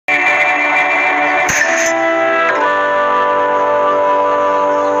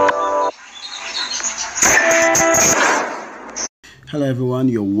Hello everyone,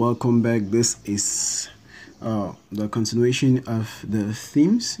 you're welcome back. This is the continuation of the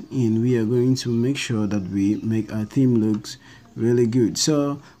themes, and we are going to make sure that we make our theme looks really good.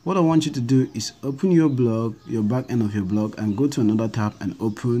 So what I want you to do is open your blog, your back end of your blog, and go to another tab and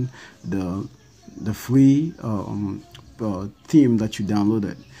open the free theme that you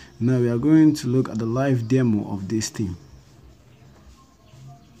downloaded. Now we are going to look at the live demo of this theme.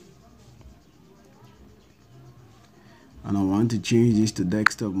 And I want to change this to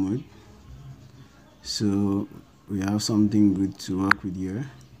desktop mode, so we have something good to work with here.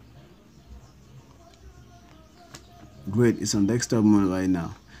 Great, it's on desktop mode right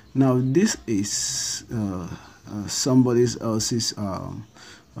now. Now this is somebody else's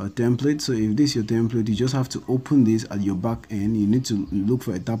template. So if this is your template, you just have to open this at your back end. You need to look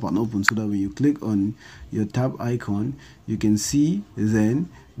for a tab and open, so that when you click on your tab icon, you can see then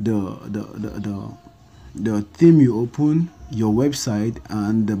the theme you open, your website,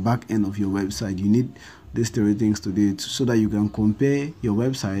 and the back end of your website. You need these three things to do it, so that you can compare your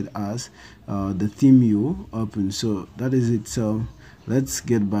website as the theme you open. So that is it. So let's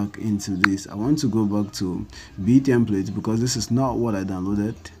get back into this. I want to go back to B template because this is not what I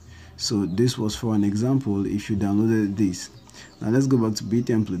downloaded. So this was for an example if you downloaded this. Now let's go back to B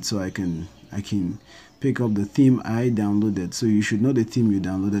template so I can pick up the theme I downloaded. So you should know the theme you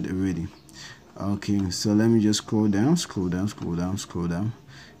downloaded already. Okay, so let me just scroll down,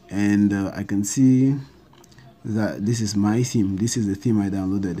 and I can see that this is my theme. This is the theme I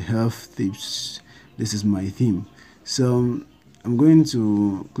downloaded, health tips. This is my theme. So I'm going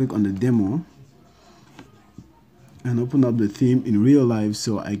to click on the demo and open up the theme in real life,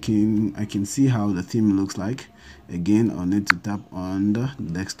 so I can see how the theme looks like. Again, I'll need to tap on the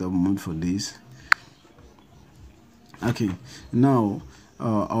desktop mode for this. Okay, now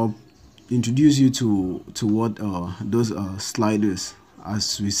I'll introduce you to what those sliders,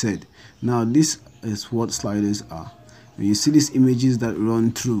 as we said. Now this is what sliders are. When you see these images that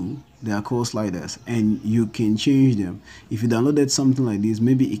run through, they are called sliders, and you can change them. If you downloaded something like this,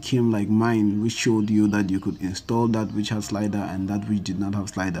 maybe it came like mine, which showed you that you could install that which has slider and that which did not have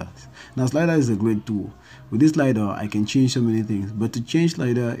sliders. Now slider is a great tool. With this slider I can change so many things, but to change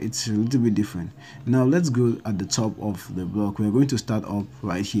slider it's a little bit different. Now let's go at the top of the block. We're going to start up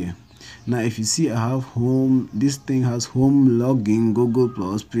right here. Now if you see, I have home. This thing has home, login, Google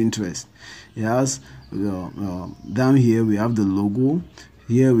Plus, Pinterest. It has down here we have the logo.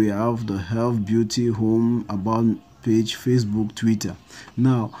 Here we have the health, beauty, home, about page, Facebook, Twitter.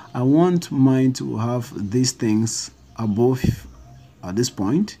 Now I want mine to have these things above at this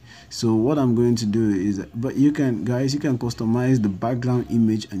point. So what I'm going to do is, but you can customize the background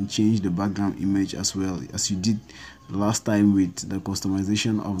image and change the background image as well as you did last time with the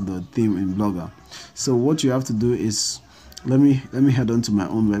customization of the theme in Blogger. So what you have to do is, let me head on to my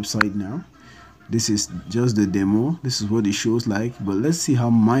own website now. This is just the demo. This is what it shows like, but let's see how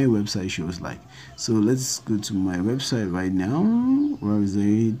my website shows like. So let's go to my website right now. Where is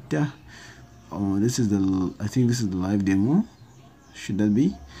it? Oh, this is the, I think this is the live demo. Should that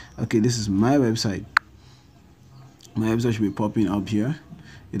be? Okay, this is my website. My website should be popping up here.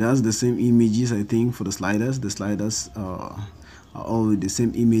 It has the same images, I think, for the sliders. The sliders are all with the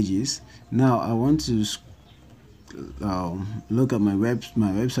same images. Now I want to look at my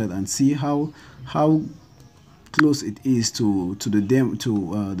website and see how close it is to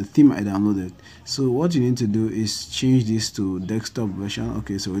the theme I downloaded. So what you need to do is change this to desktop version.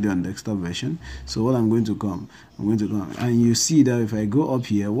 Okay, so we're on desktop version. So what I'm going to come, and you see that if I go up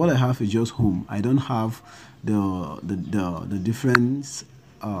here, what I have is just home. I don't have the difference.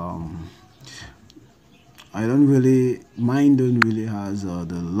 I don't really, mine don't really has the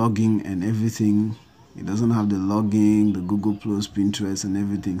login and everything. It doesn't have the login, the Google Plus, Pinterest, and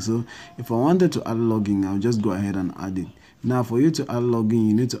everything. So if I wanted to add login, I'll just go ahead and add it. Now for you to add login,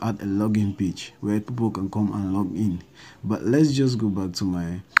 you need to add a login page where people can come and log in. But let's just go back to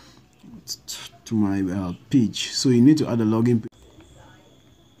my page. So you need to add a login page.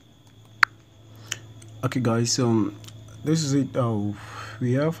 Okay guys, this is it.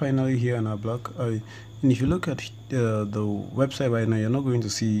 We are finally here on our blog. And if you look at the website right now, you're not going to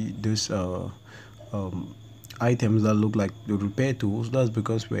see this items that look like the repair tools. That's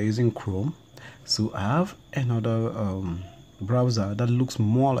because we're using Chrome. So I have another browser that looks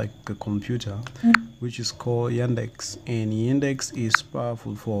more like a computer, which is called Yandex, and Yandex is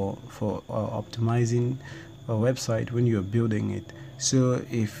powerful for optimizing a website when you're building it. So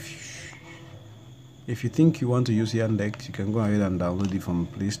if you think you want to use Yandex, you can go ahead and download it from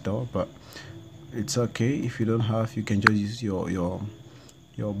Play Store, but it's okay if you don't have. You can just use your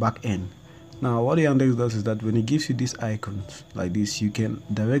back end. Now what Yandex does is that when it gives you these icons like this, you can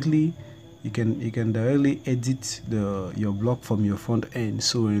directly edit your blog from your front end.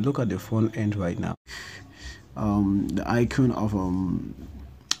 So when you look at the front end right now, the icon of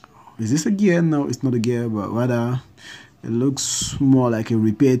is this a gear? No, it's not a gear, but rather it looks more like a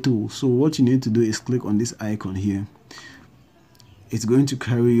repair tool. So what you need to do is click on this icon here. It's going to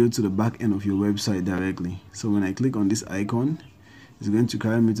carry you to the back end of your website directly. So when I click on this icon, it's going to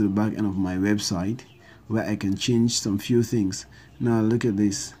carry me to the back end of my website, where I can change some few things. Now look at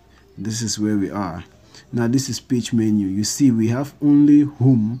this. This is where we are. Now this is page menu. You see we have only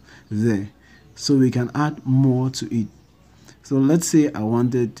home there, so we can add more to it. So let's say I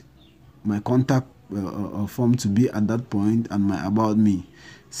wanted my contact form to be at that point and my about me.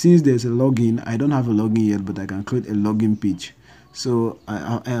 Since there's a login, I don't have a login yet, but I can create a login page. So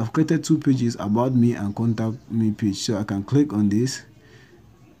I have created two pages, about me and contact me page. So I can click on this.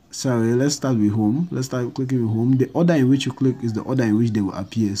 Sorry, let's start with home. Let's start clicking with home. The order in which you click is the order in which they will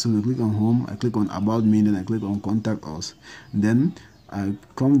appear. So we click on home, I click on about me, then I click on contact us. Then I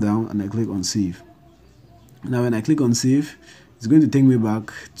come down and I click on save. Now when I click on save, it's going to take me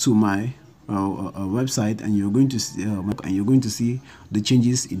back to my website, and you're going to see the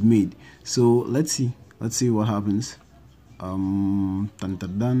changes it made. So let's see what happens.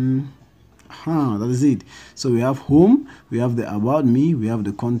 That is it. So we have home, we have the about me, we have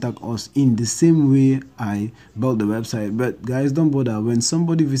the contact us in the same way I built the website. But guys, don't bother. When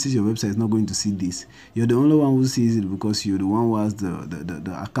somebody visits your website, it's not going to see this. You're the only one who sees it, because you're the one who has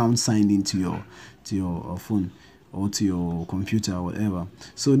the account signed into your phone or to your computer or whatever.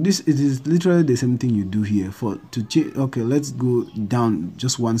 So it is literally the same thing you do here. Okay, let's go down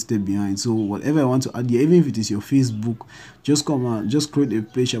just one step behind. So whatever I want to add here, even if it is your Facebook, just come out, just create a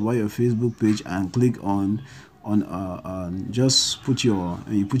page about your Facebook page and click on just put your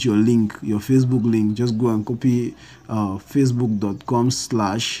link, your Facebook link. Just go and copy facebook.com/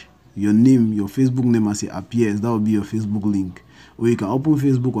 your name, your Facebook name as it appears. That will be your Facebook link. Or you can open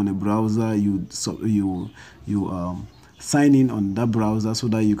Facebook on a browser. You sign in on that browser so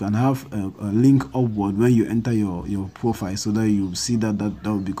that you can have a link upward when you enter your profile, so that you see that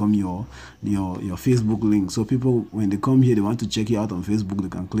will become your Facebook link. So people, when they come here, they want to check you out on Facebook, they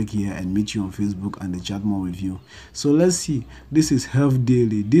can click here and meet you on Facebook, and they chat more with you. So let's see. This is Health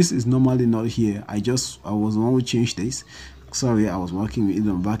Daily. This is normally not here. I was the one who changed this. Sorry, I was working with it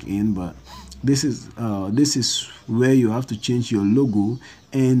on back end, but this is where you have to change your logo.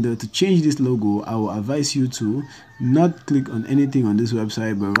 And to change this logo, I will advise you to not click on anything on this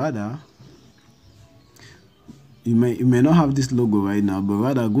website, but rather you may not have this logo right now, but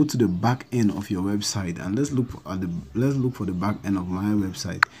rather go to the back end of your website, and let's look for the back end of my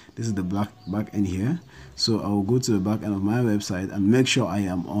website. This is the back end here. So I will go to the back end of my website and make sure I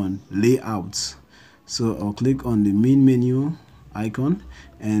am on layouts. So I'll click on the main menu icon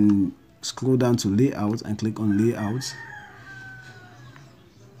and scroll down to layouts and click on layouts,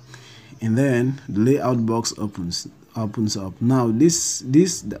 and then the layout box opens up. Now the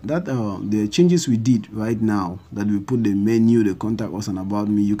changes we did right now, that we put the menu, the contact us, and about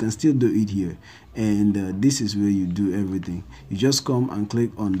me, you can still do it here. And this is where you do everything. You just come and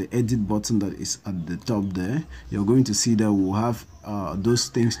click on the edit button that is at the top there. You're going to see that we'll have those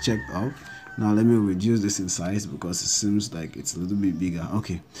things checked off. Now let me reduce this in size because it seems like it's a little bit bigger.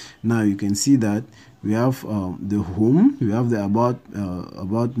 Okay, now you can see that we have the home, we have the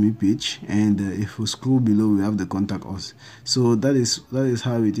about me page, and if we scroll below, we have the contact us. So that is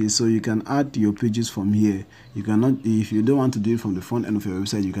how it is. So you can add your pages from here. You cannot, if you don't want to do it from the front end of your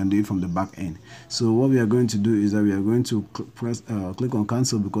website, you can do it from the back end. So what we are going to do is that we are going to click on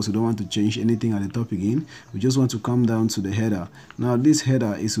cancel, because we don't want to change anything at the top again. We just want to come down to the header. Now this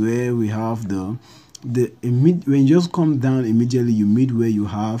header is where we have when you just come down immediately, you meet where you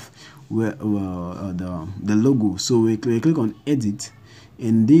have the logo. So we click on edit,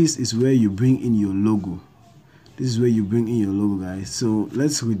 and this is where you bring in your logo. This is where you bring in your logo, guys. So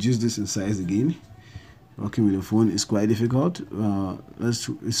let's reduce this in size again. Working with the phone is quite difficult.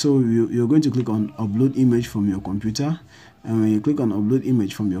 So you're going to click on upload image from your computer, and when you click on upload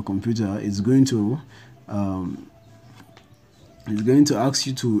image from your computer, it's going to ask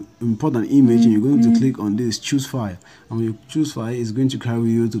you to import an image, and you're going to click on this choose file, and when you choose file, it's going to carry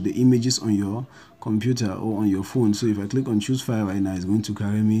you to the images on your computer or on your phone. So if I click on choose file right now, it's going to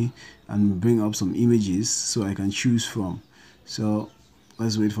carry me and bring up some images so I can choose from. So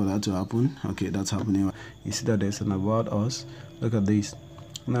let's wait for that to happen. Okay, that's happening. You see that there's an about us. Look at this.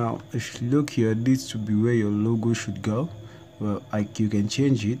 Now if you look here, this should be where your logo should go. Well, you can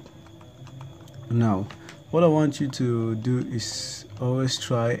change it. Now what I want you to do is always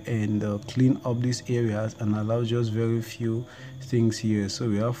try and clean up these areas and allow just very few things here. So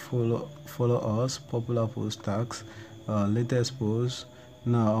we have follow us, popular post tags, latest post.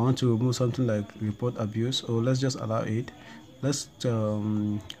 Now I want to remove something like report abuse, so let's just allow it. Let's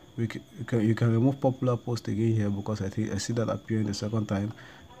you can remove popular post again here, because I see that appearing the second time.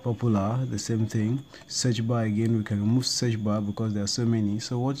 Popular, the same thing. Search bar again, we can remove search bar because there are so many.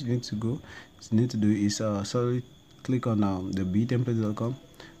 So what you need to do is sorry, click on the btemplates.com.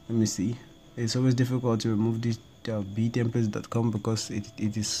 let me see. It's always difficult to remove this btemplates.com because it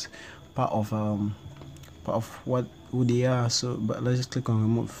is part of who they are. So but let's just click on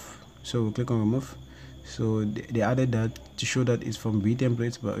remove. So we click on remove. So they added that to show that it's from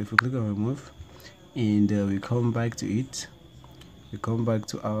btemplates, but if we click on remove and we come back to it, we come back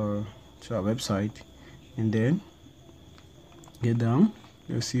to our website, and then get down,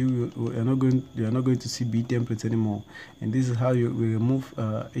 you'll see you're not going to see btemplates anymore. And this is how we remove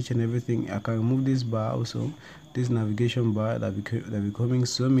each and everything. I can remove this bar also, this navigation bar that becoming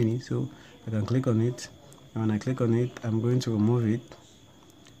so many. So I can click on it, and when I click on it, I'm going to remove it.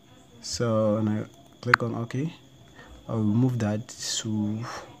 So when I click on OK, I'll remove that. So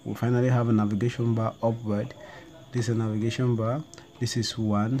we'll finally have a navigation bar upward. This is a navigation bar. This is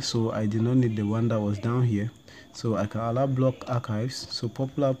one, so I did not need the one that was down here. So I can allow block archives. So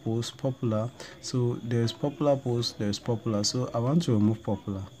popular post, popular. So there's popular post, there's popular. So I want to remove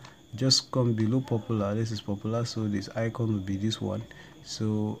popular. Just come below popular. This is popular, so this icon will be this one.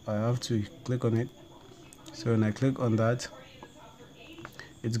 So I have to click on it. So when I click on that,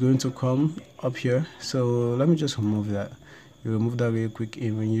 it's going to come up here. So let me just remove that. You remove that real quick,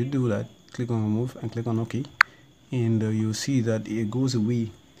 and when you do that, click on remove and click on OK, and you'll see that it goes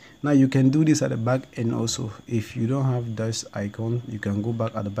away. Now you can do this at the back end also. If you don't have this icon, you can go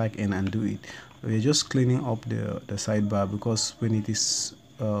back at the back end and do it. We're just cleaning up the sidebar, because when it is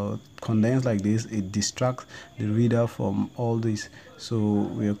condensed like this, it distracts the reader from all this. So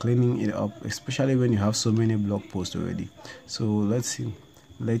we are cleaning it up, especially when you have so many blog posts already. So let's see,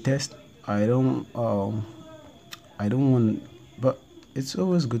 latest. I don't want, but it's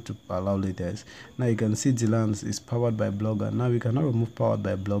always good to allow latest. Now you can see Delance is powered by Blogger. Now we cannot remove powered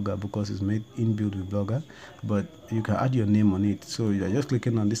by Blogger because it's made inbuilt with Blogger, but you can add your name on it. So you're just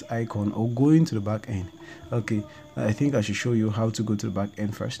clicking on this icon or going to the back end. Okay, I think I should show you how to go to the back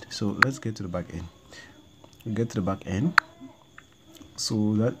end first. So let's get to the back end. We get to the back end.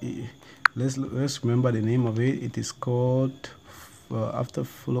 So that let's remember the name of it. It is called after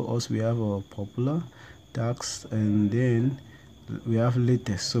follow us, we have a popular tags, and then we have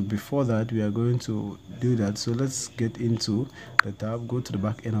latest. So before that, we are going to do that. So let's get into the tab, go to the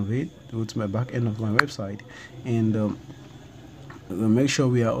back end of it, go to my back end of my website, and we'll make sure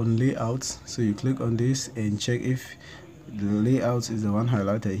we are on layouts. So you click on this and check if the layouts is the one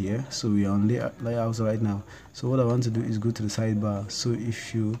highlighted here. So we are on layouts right now. So what I want to do is go to the sidebar. So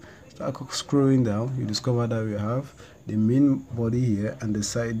if you start scrolling down, you discover that we have the main body here and the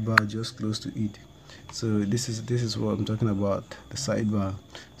sidebar just close to it. So this is what I'm talking about, the sidebar.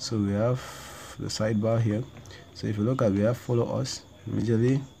 So we have the sidebar here. So if you look at, we have follow us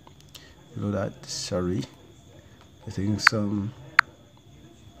immediately below that. Sorry, I think some.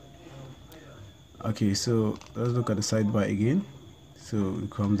 Okay, so let's look at the sidebar again. So we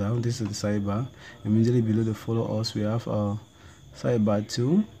come down, this is the sidebar. Immediately below the follow us, we have a sidebar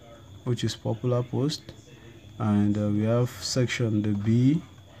 2, which is popular post, and we have section the B,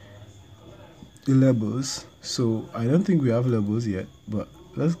 the labels. So I don't think we have labels yet, but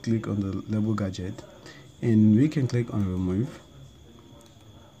let's click on the label gadget and we can click on remove.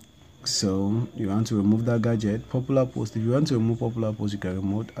 So you want to remove that gadget, popular post. If you want to remove popular post, you can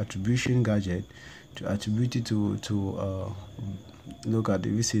remove attribution gadget to attribute it to look at the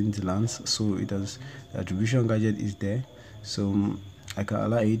recent Delance. So it has the attribution gadget is there. So I can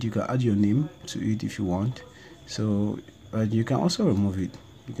allow it. You can add your name to it if you want. So you can also remove it.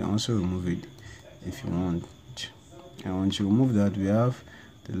 You can also remove it if you want. And once you remove that, we have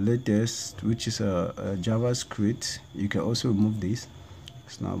the latest, which is a JavaScript. You can also remove this.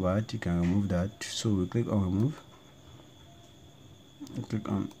 It's not bad. You can remove that. So we click on remove. Click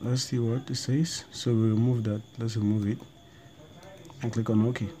on, let's see what it says. So we remove that. Let's remove it and click on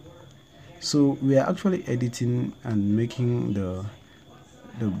OK. So we are actually editing and making the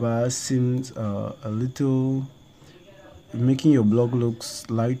bar seems a little, making your blog looks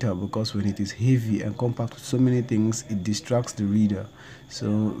lighter, because when it is heavy and compact with so many things, it distracts the reader. So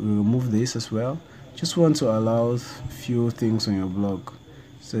we remove this as well. Just want to allow few things on your blog.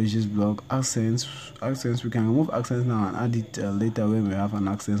 So it's just block accents. We can remove accents now and add it later when we have an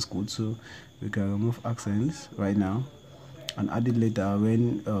accents code. So we can remove accents right now and add it later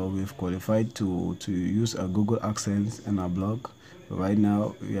when we've qualified to use a Google Accents in our blog. But right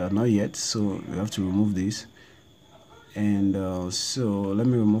now we are not yet, so we have to remove this. And so let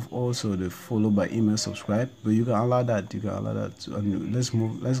me remove also the follow by email subscribe, but you can allow that, and let's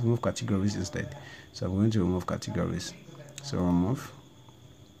remove categories instead. So I'm going to remove categories. So remove.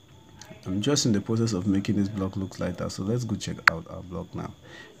 I'm just in the process of making this blog look like that, so let's go check out our blog now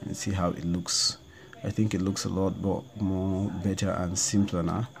and see how it looks. I think it looks a lot more better and simpler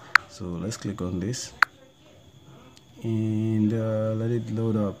now. So let's click on this and let it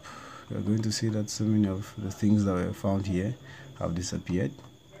load up. You're going to see that so many of the things that were found here have disappeared.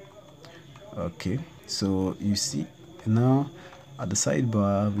 Okay, so you see now at the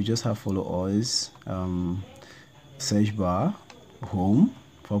sidebar we just have follow always, search bar, home,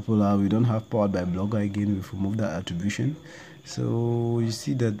 popular. We don't have powered by blogger again. We've removed that attribution. So you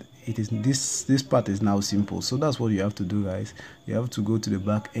see that it is this part is now simple. So that's what you have to do, guys. You have to go to the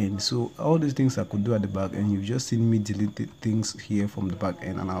back end. So all these things I could do at the back end, you've just seen me delete things here from the back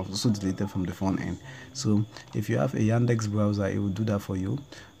end, and I've also deleted from the front end. So if you have a Yandex browser, it will do that for you.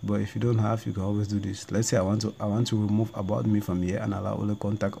 But if you don't have, you can always do this. Let's say I want to remove about me from here and allow only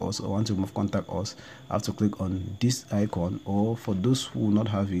contact us. I want to remove contact us. I have to click on this icon, or for those who will not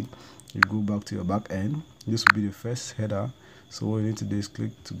have it, you go back to your back end. This will be the first header. So what you need to do is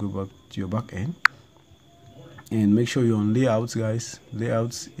click to go back to your back end and make sure you're on layouts, guys.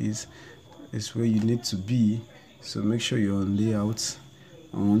 Layouts is where you need to be. So make sure you're on layouts.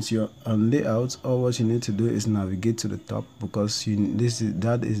 And once you're on layouts, all what you need to do is navigate to the top, because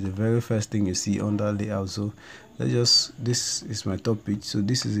that is the very first thing you see under layout. So this is my top page. So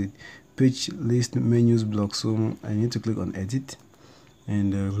this is it, page list menus block. So I need to click on edit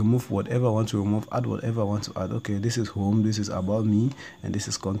and remove whatever I want to remove, add whatever I want to add. Okay, this is home, this is about me, and this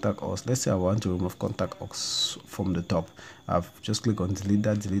is contact us. Let's say I want to remove contact us from the top. I've just click on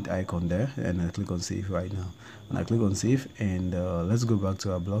delete icon there, and I click on save right now. And I click on save, and let's go back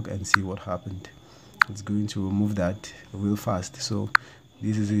to our blog and see what happened. It's going to remove that real fast. So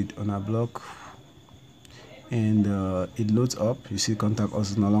this is it on our blog, and it loads up. You see contact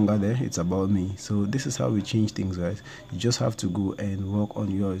us is no longer there, it's about me. So this is how we change things, guys. You just have to go and work on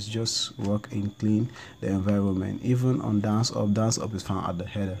yours. Just work and clean the environment. Even on dance up is found at the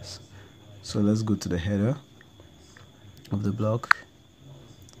headers. So let's go to the header of the blog.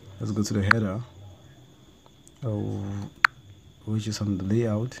 Let's go to the header, which is on the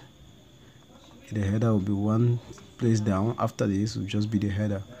layout. The header will be one place down. After this will just be the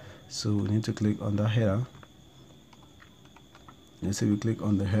header. So we need to click on the header. Let's say we click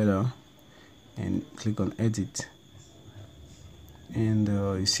on the header and click on edit, and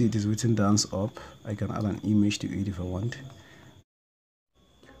you see it is written dance up. I can add an image to it if I want.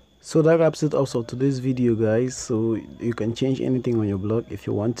 So that wraps it up for today's video, guys. So you can change anything on your blog if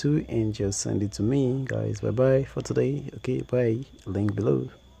you want to, and just send it to me, guys. Bye bye for today. Okay, bye. Link below.